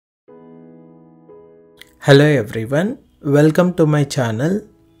Hello everyone, welcome to my channel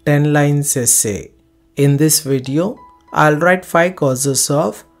 10 Lines Essay. In this video, I'll write 5 causes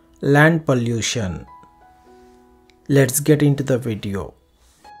of land pollution. Let's get into the video.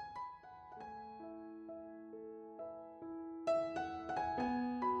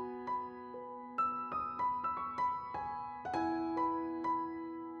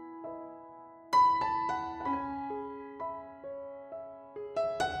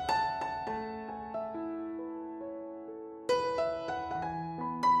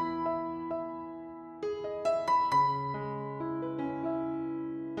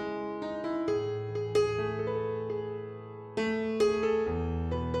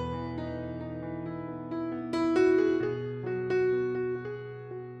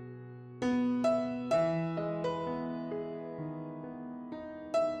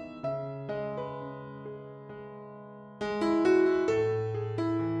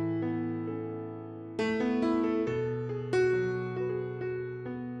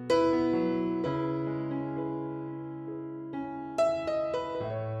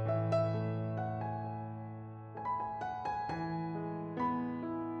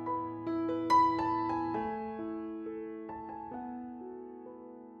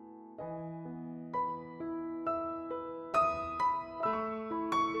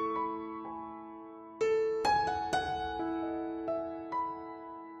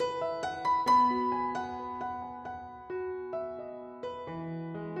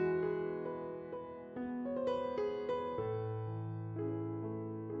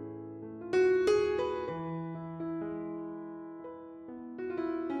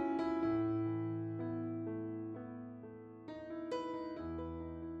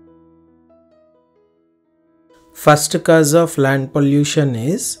 First cause of land pollution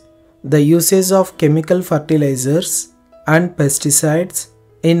is the usage of chemical fertilizers and pesticides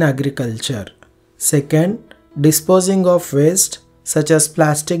in agriculture. Second, disposing of waste such as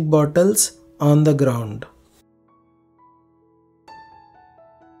plastic bottles on the ground.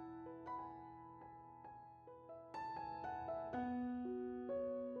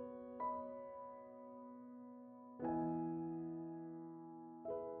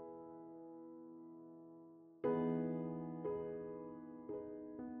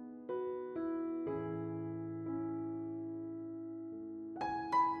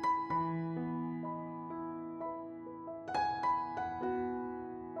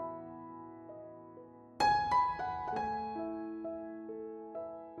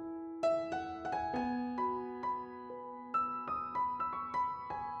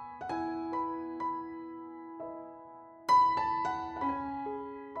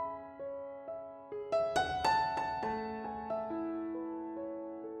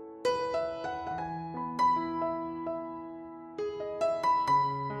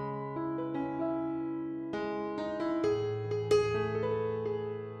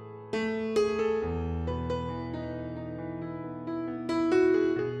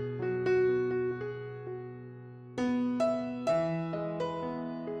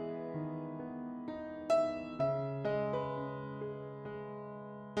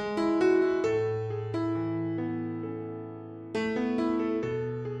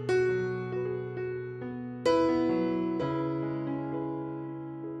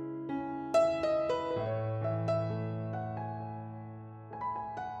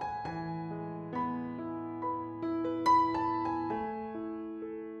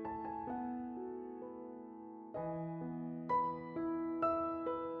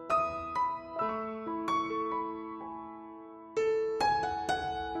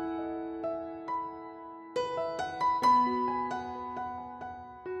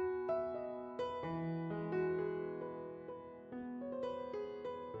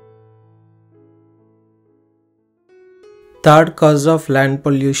 Third cause of land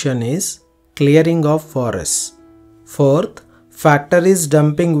pollution is clearing of forests. Fourth, factories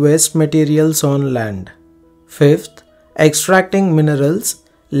dumping waste materials on land. Fifth, extracting minerals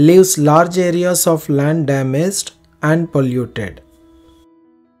leaves large areas of land damaged and polluted.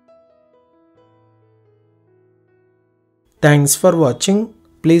 Thanks for watching.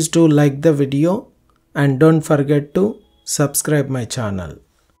 Please do like the video and don't forget to subscribe my channel.